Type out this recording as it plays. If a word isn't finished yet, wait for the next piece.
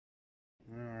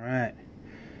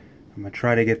I'm going to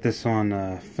try to get this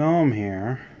on film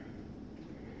here.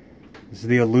 This is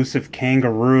the elusive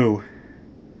kangaroo.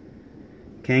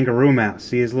 Kangaroo mouse.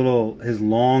 See his long, see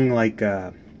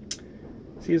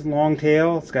his long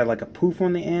tail? It's got like a poof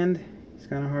on the end. It's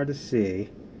kind of hard to see.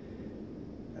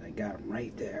 But I got him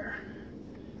right there.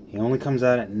 He only comes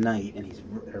out at night, and he's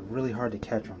really hard to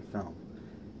catch on film.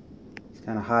 He's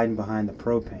kind of hiding behind the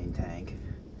propane tank.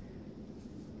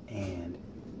 And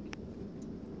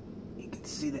you can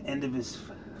see the end of his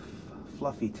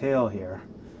fluffy tail here.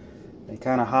 They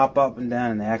kind of hop up and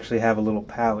down, and they actually have a little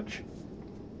pouch.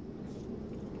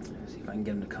 Let's see if I can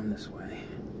get him to come this way.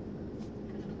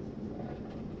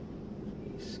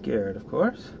 He's scared, of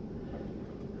course.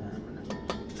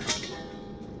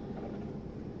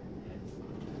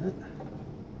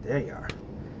 There you are.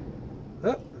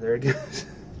 Oh, there he goes.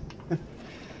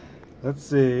 Let's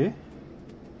see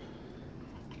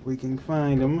if we can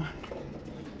find him.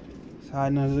 He's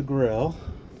hiding under the grill.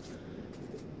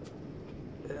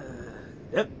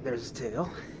 Yep, there's his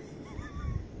tail.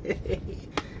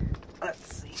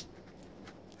 Let's see.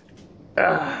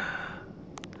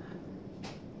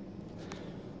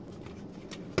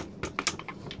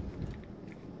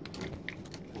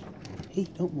 Hey,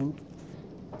 don't move.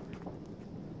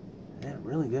 They're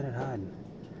really good at hiding.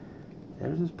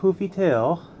 There's his poofy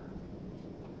tail.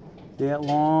 See that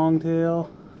long tail?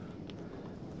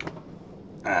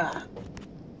 There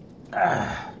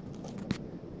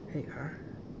you are.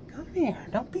 Come here.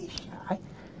 Don't be shy.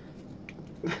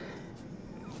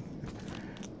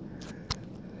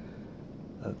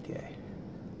 Okay.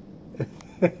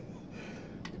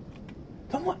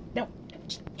 Come on. No.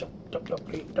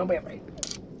 Don't be afraid.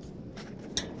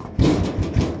 I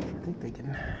think they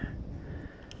can.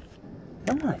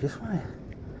 Come on.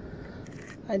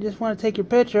 I just want to take your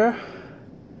picture.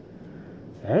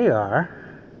 There you are.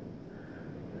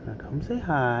 Now come say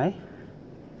hi.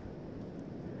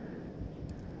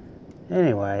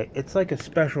 Anyway, it's like a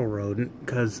special rodent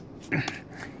because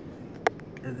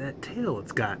that tail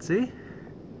it's got, see?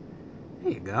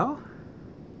 There you go.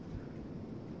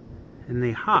 And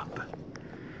they hop.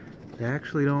 They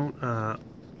actually don't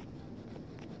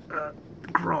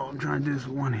crawl. I'm trying to do this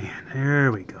with one hand.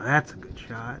 There we go. That's a good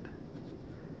shot.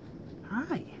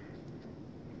 Hi.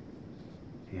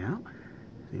 Yeah.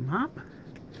 See him hop?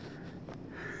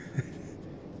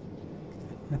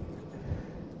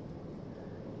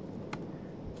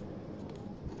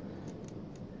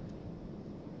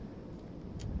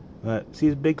 But see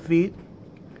his big feet?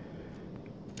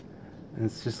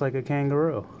 It's just like a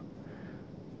kangaroo.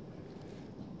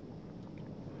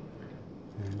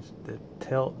 And the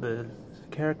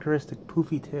characteristic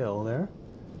poofy tail there.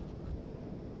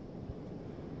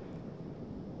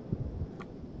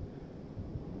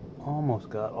 Almost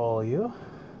got all of you.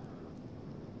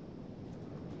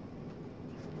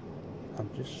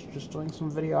 I'm just doing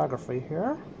some videography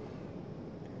here.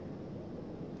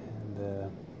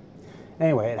 And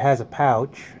anyway, it has a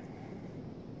pouch.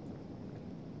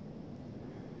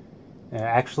 And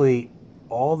actually,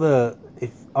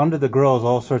 under the grill is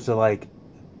all sorts of like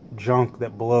junk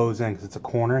that blows in because it's a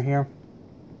corner here.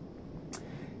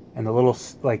 And the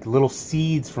little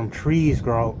seeds from trees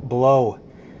blow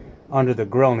under the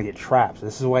grill and they get trapped. So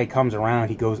this is why he comes around.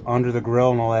 He goes under the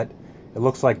grill and all that. It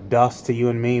looks like dust to you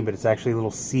and me, but it's actually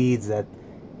little seeds that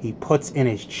he puts in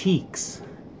his cheeks,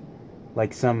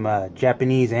 like some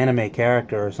Japanese anime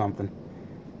character or something,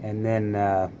 and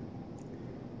then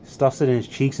stuffs it in his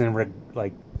cheeks and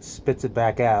like spits it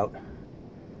back out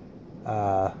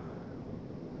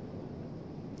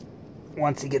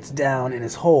once he gets down in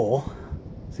his hole.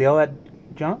 See all that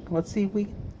junk? Let's see if we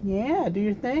can, yeah, do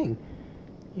your thing.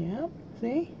 Yep,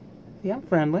 see, I'm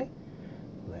friendly.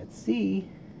 Let's see,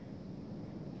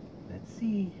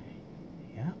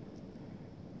 yeah,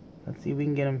 let's see if we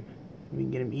can get him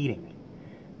eating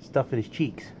stuff in his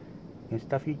cheeks. You gonna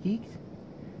stuff your cheeks?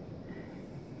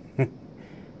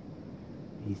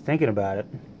 He's thinking about it.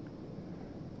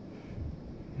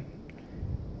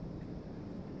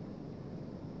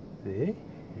 See?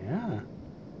 Yeah.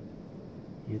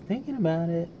 You're thinking about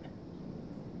it.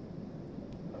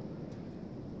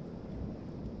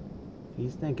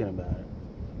 He's thinking about it.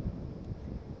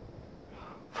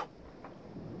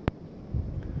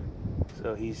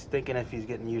 So he's thinking if he's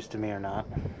getting used to me or not.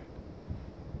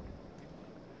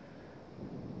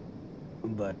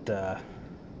 But,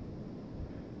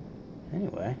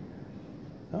 anyway.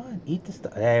 Go ahead, eat the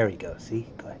stuff. There we go, see?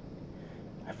 Go ahead.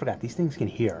 I forgot, these things can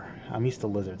hear. I'm used to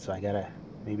lizards, so I gotta,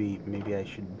 maybe I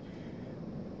should,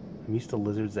 I'm used to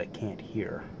lizards that can't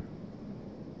hear.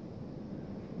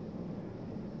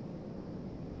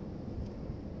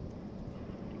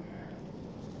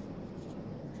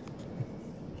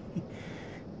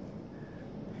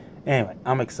 Anyway,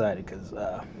 I'm excited because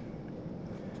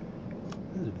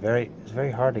it's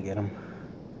very hard to get them.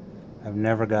 I've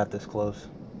never got this close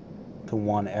to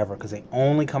one ever because they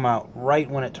only come out right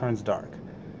when it turns dark.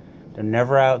 They're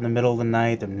never out in the middle of the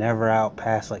night. They're never out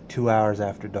past like 2 hours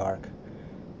after dark.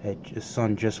 The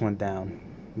sun just went down.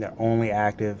 They're only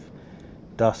active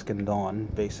dusk and dawn,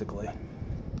 basically.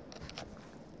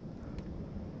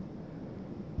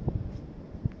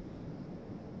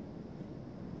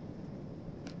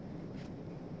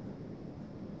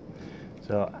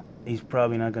 So he's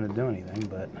probably not going to do anything,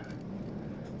 but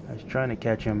I was trying to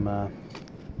catch him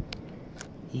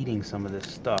eating some of this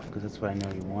stuff because that's what I know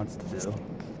he wants to do.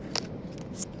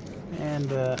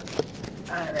 And I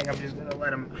think I'm just going to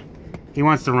let him. He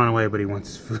wants to run away, but he wants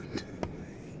his food.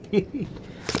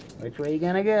 Which way you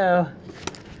gonna go?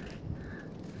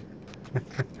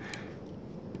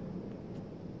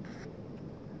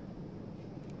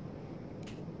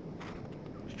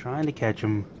 Just trying to catch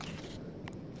him.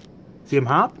 See him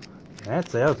hop?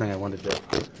 That's the other thing I wanted to do.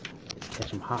 Just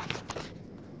catch him hop.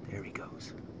 There he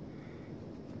goes.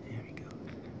 There he goes.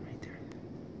 Right there.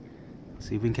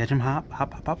 See if we can catch him hop.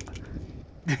 Hop, hop, hop.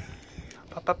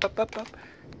 Hop, hop, hop, hop, hop.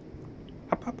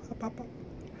 Hop, hop, hop, hop, hop.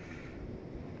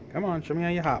 Come on, show me how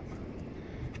you hop.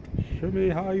 Show me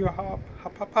how you hop.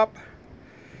 Hop, hop, hop.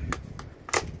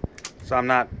 So I'm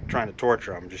not trying to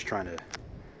torture, I'm just trying to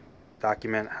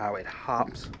document how it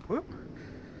hops. Whoop.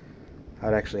 How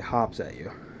it actually hops at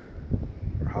you.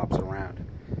 Or hops around.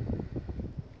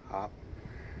 Hop.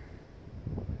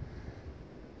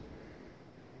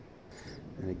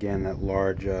 And again, that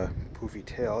large poofy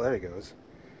tail. There he goes.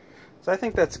 So I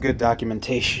think that's good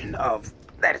documentation of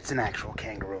that it's an actual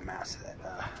kangaroo mouse that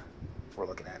we're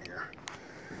looking at here.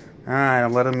 Alright, I'll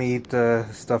let him eat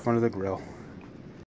stuff under the grill.